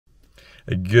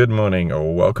Good morning,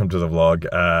 or welcome to the vlog.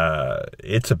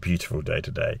 It's a beautiful day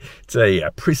today. It's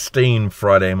a pristine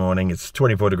Friday morning. It's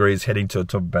 24 degrees, heading to a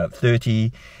top of about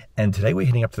 30. And today we're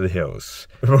heading up to the hills.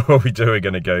 What we do, we're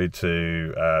going to go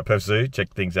to Perth Zoo,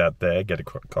 check things out there, get a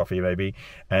coffee maybe.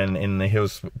 And in the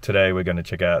hills today, we're going to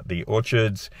check out the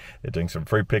orchards. They're doing some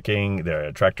fruit picking, there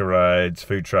are tractor rides,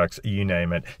 food trucks, you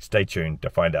name it. Stay tuned to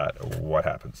find out what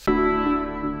happens.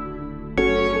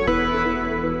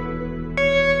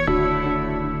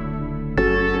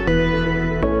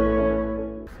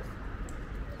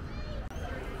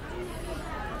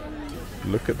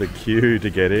 Look at the queue to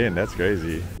get in, that's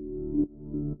crazy.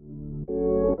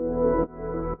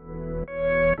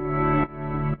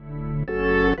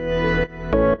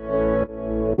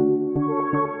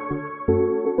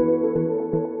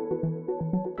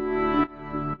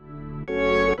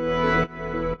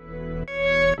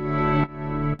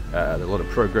 There's a lot of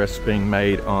progress being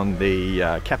made on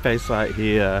the cafe site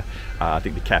here. I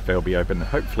think the cafe will be open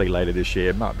hopefully later this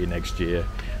year, might be next year,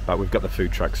 but we've got the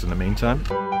food trucks in the meantime.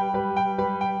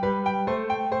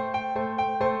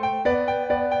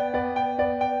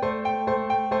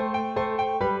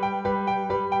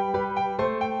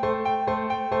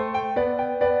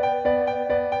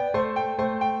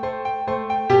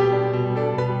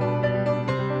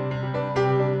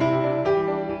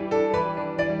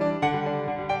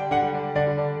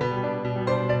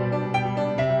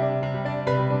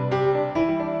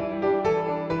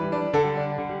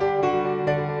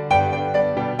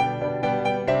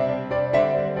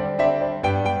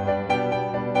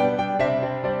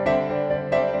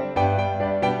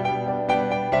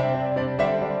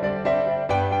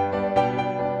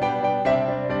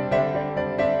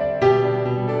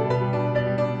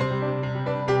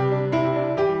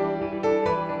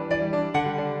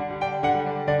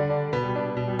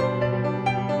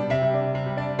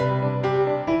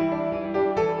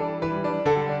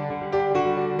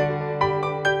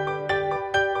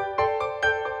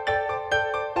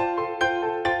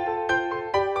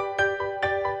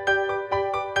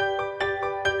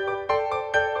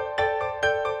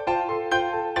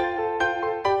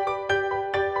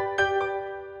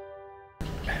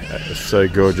 That was so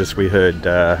gorgeous. We heard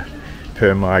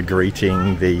Permai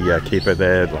greeting the keeper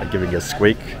there, like giving a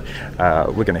squeak.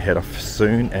 We're going to head off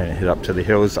soon and head up to the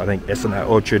hills. I think S&R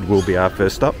Orchard will be our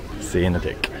first stop. See you in a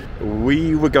tick.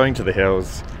 We were going to the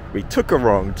hills, we took a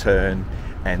wrong turn,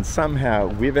 and somehow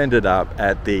we've ended up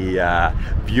at the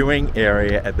viewing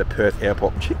area at the Perth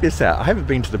Airport. Check this out, I haven't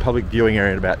been to the public viewing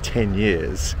area in about 10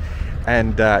 years.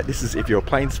 And this is, if you're a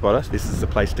plane spotter, this is the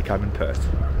place to come in Perth.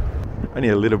 Only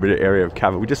a little bit of area of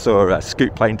cover. We just saw a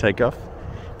Scoot plane take off.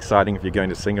 Exciting if you're going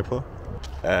to Singapore.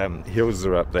 Hills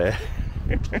are up there.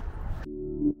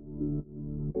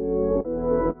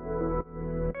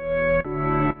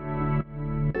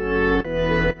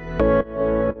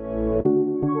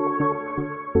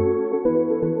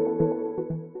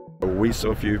 We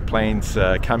saw a few planes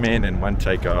come in and one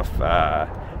take off.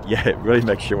 Yeah, it really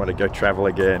makes you want to go travel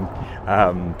again,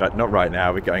 but not right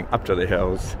now. We're going up to the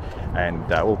hills, and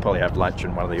we'll probably have lunch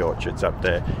in one of the orchards up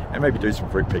there and maybe do some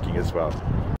fruit picking as well.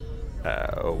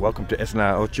 Welcome to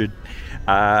S&R Orchard.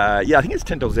 Yeah, I think it's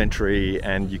 $10 entry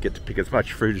and you get to pick as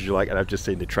much fruit as you like, and I've just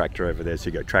seen the tractor over there, so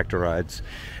you go tractor rides,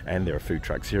 and there are food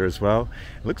trucks here as well.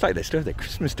 It looks like they still have their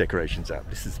Christmas decorations up.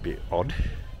 This is a bit odd.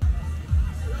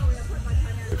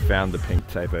 We found the pink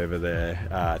tape over there.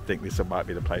 I think this might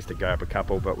be the place to go up a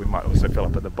couple, but we might also fill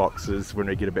up at the boxes when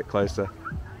we get a bit closer.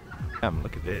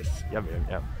 Look at this. Yum, yum,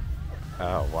 yum.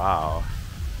 Oh, wow.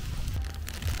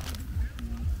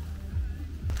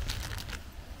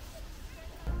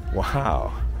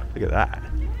 Wow. Look at that.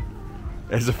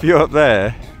 There's a few up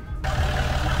there.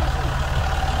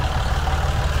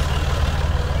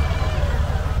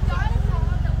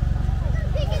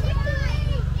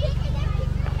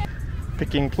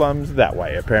 Picking plums that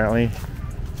way apparently.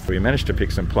 We managed to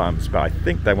pick some plums, but I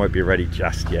think they won't be ready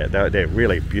just yet. They're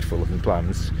really beautiful looking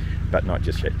plums, but not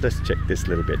just yet. Let's check this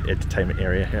little bit entertainment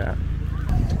area here.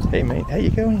 Hey mate, how you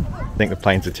going? I think the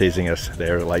planes are teasing us.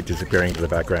 They're like disappearing to the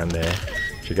background there.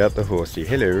 Check out the horsey.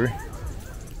 Hello.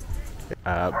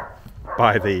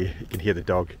 You can hear the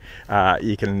dog.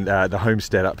 The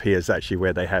homestead up here is actually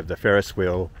where they have the Ferris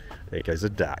wheel. There goes a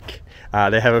duck.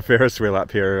 They have a Ferris wheel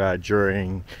up here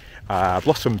during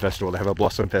Blossom Festival. They have a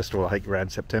Blossom Festival, I think,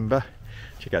 around September.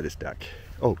 Check out this duck.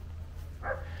 Oh,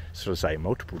 sort of say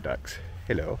multiple ducks.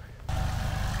 Hello.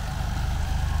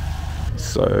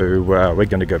 So we're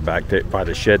going to go back there by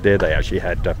the shed there. They actually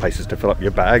had places to fill up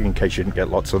your bag in case you didn't get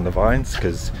lots on the vines,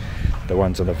 because the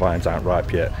ones on the vines aren't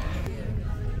ripe yet.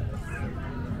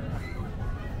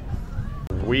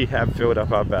 we have filled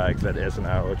up our bags at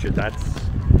S&R Orchard.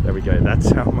 There we go, that's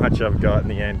how much I've got in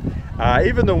the end.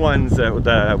 Even the ones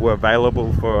that were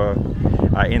available for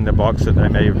in the box that they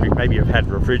maybe have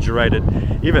had refrigerated,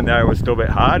 even though it was still a bit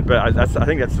hard, but I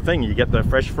think that's the thing, you get the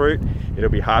fresh fruit, it'll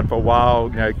be hard for a while,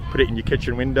 you know, put it in your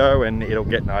kitchen window and it'll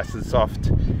get nice and soft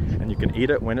and you can eat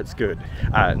it when it's good.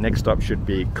 Next stop should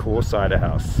be Core Cider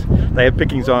House. They have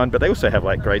pickings on, but they also have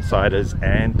like great ciders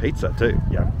and pizza too.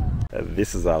 Yeah.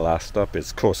 This is our last stop,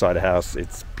 it's Core Cider House.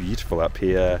 It's beautiful up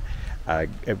here. A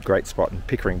great spot in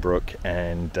Pickering Brook,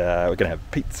 and we're gonna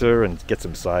have pizza and get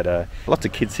some cider. Lots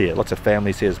of kids here, lots of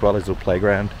families here as well. There's a little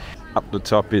playground. Up the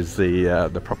top is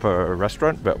the proper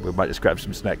restaurant, but we might just grab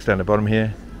some snacks down the bottom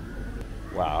here.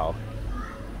 Wow.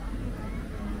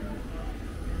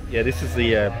 Yeah, this is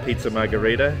the pizza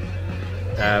margarita.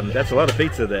 That's a lot of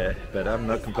pizza there, but I'm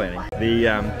not complaining.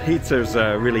 The pizza's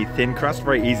really thin crust,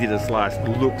 very easy to slice.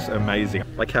 Looks amazing.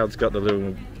 Like how it's got the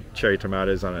little cherry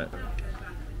tomatoes on it.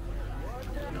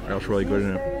 That's really good,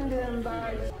 isn't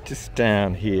it? Just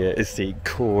down here is the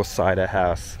Core Cider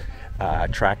House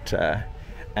tractor,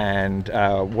 and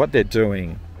what they're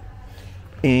doing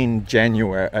in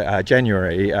January,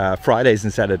 Fridays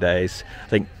and Saturdays, I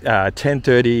think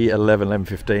 10:30,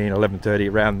 11:15, 11:30,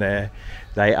 around there,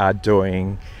 they are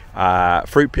doing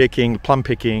fruit picking, plum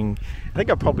picking. I think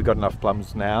I've probably got enough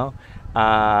plums now,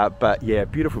 but yeah,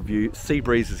 beautiful view. Sea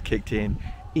breeze has kicked in.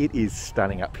 It is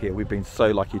stunning up here. We've been so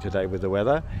lucky today with the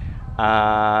weather.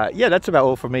 Yeah, that's about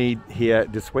all for me here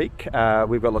this week.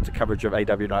 We've got lots of coverage of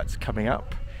AW nights coming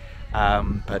up.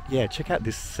 But yeah, check out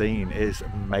this scene, it is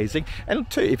amazing. And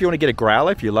too, if you want to get a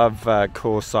growler, if you love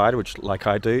Core Cider, which like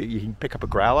I do, you can pick up a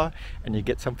growler and you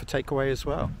get some for takeaway as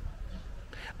well.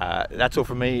 That's all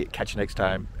from me. Catch you next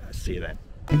time. See you then.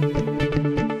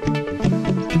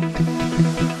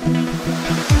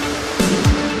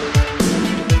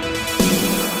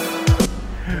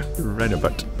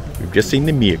 But we've just seen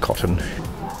the mere cotton.